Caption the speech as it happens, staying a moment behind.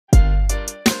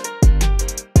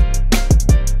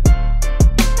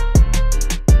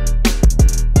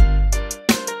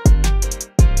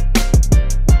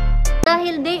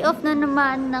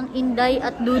naman ng Inday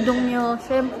at Dudong nyo,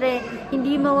 syempre,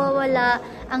 hindi mawawala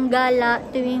ang gala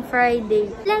tuwing Friday.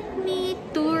 Let me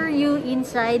tour you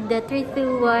inside the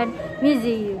 321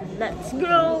 Museum. Let's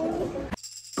go!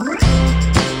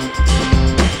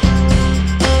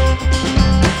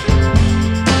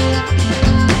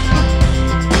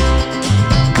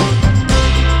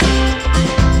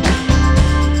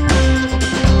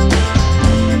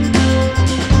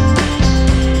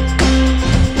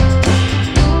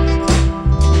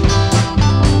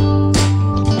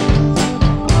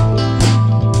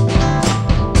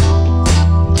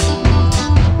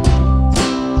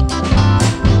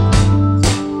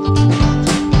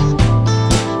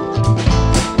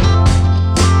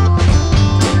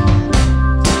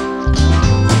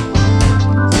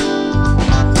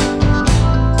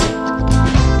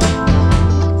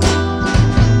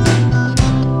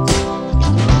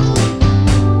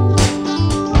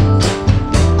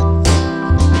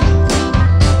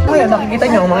 Nakikita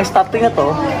niyo ang mga statue na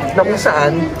to na kung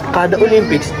saan kada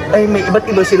Olympics ay may iba't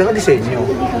iba silang disenyo.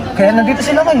 Kaya nandito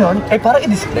sila ngayon ay para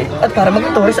i-display at para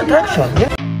maging tourist attraction.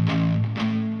 Yeah.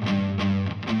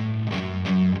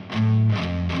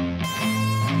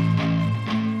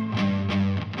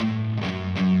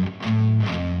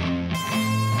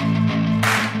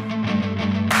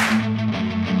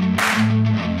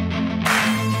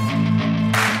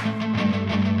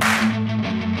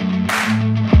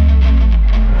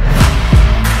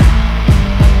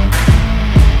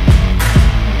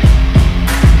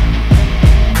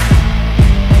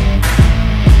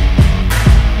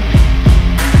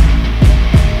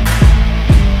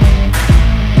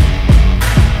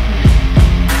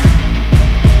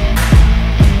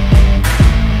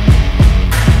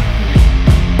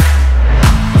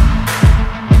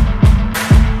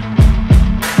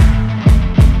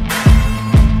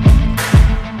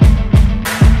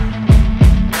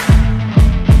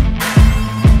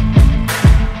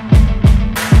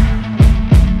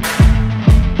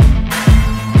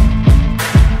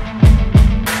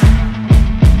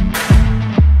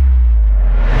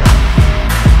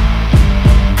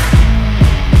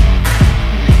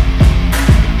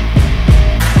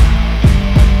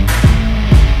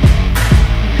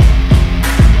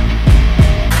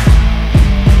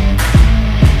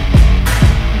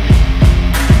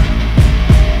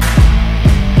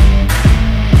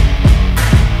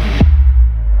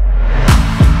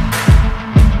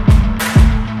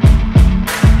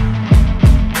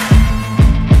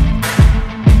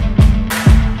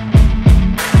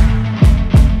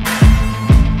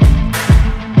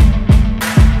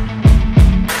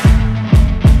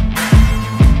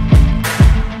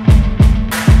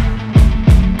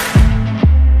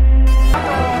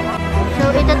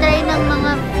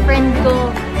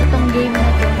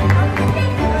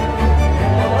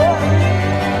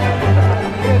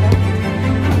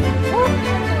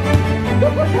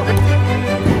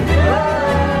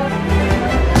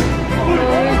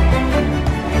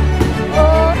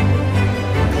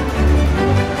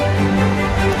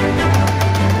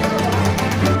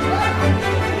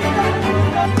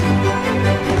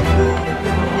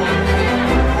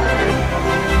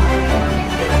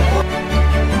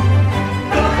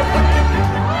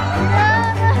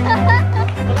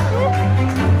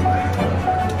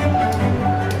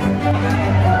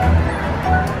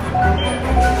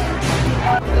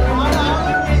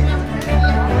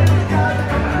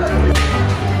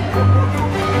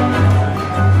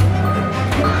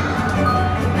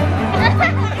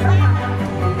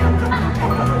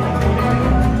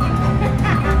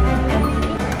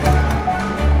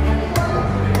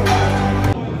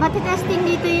 Matitesting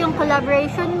dito yung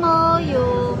collaboration mo,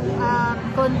 yung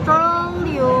control,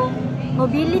 yung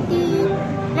mobility.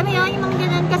 Alam mo yun, yung mga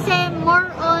ganun. Kasi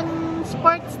more on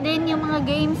sports din yung mga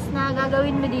games na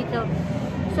gagawin mo dito.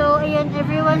 So, ayun,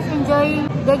 everyone's enjoying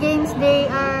the games they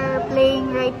are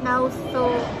playing right now. So,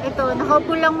 ito,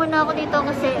 nakaupo lang muna ako dito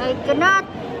kasi I cannot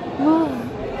move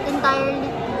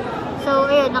entirely. So,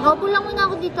 ayun, nakaupo lang muna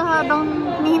ako dito habang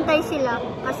hinihintay sila.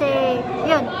 Kasi,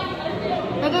 yun,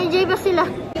 nag-enjoy ba sila?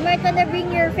 You might wanna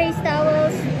bring your face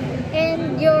towels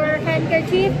and your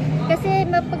handkerchief kasi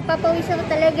mapagpapawisan ka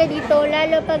talaga dito,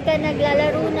 lalo pagka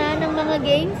naglalaro na ng mga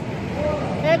games.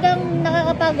 Talagang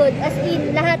nakakapagod. As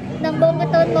in, lahat ng buong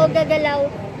katawan mo gagalaw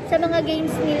sa mga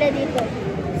games nila dito.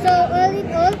 So, all in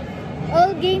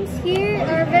all games here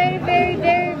are very, very,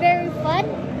 very, very fun.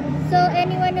 So,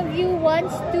 any one of you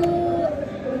wants to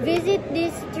visit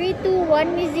this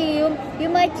 321 Museum, you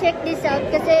might check this out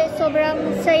kasi sobrang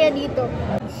saya dito.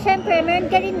 Siyempre, meron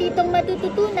ka rin ditong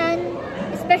matututunan,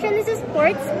 especially sa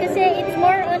sports, kasi it's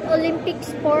more on Olympic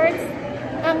sports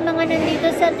ang mga nandito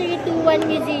sa 321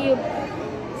 Museum.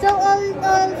 So all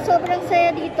sobrang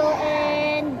saya dito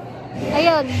and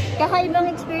ayun,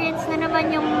 kakaibang experience na naman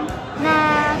yung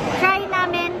na-try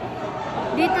namin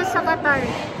dito sa Qatar.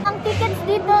 Ang tickets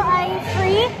dito ay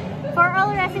free for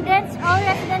all residents. All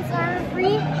residents are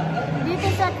free dito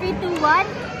sa 321.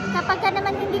 Kapag ka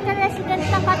naman hindi ka resident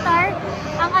ng Qatar,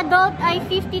 ang adult ay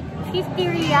 50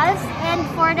 riyals and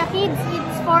for the kids,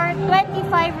 it's for 25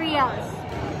 riyals.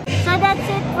 So that's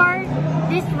it for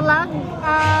this vlog.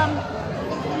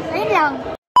 Ayun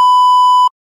lang.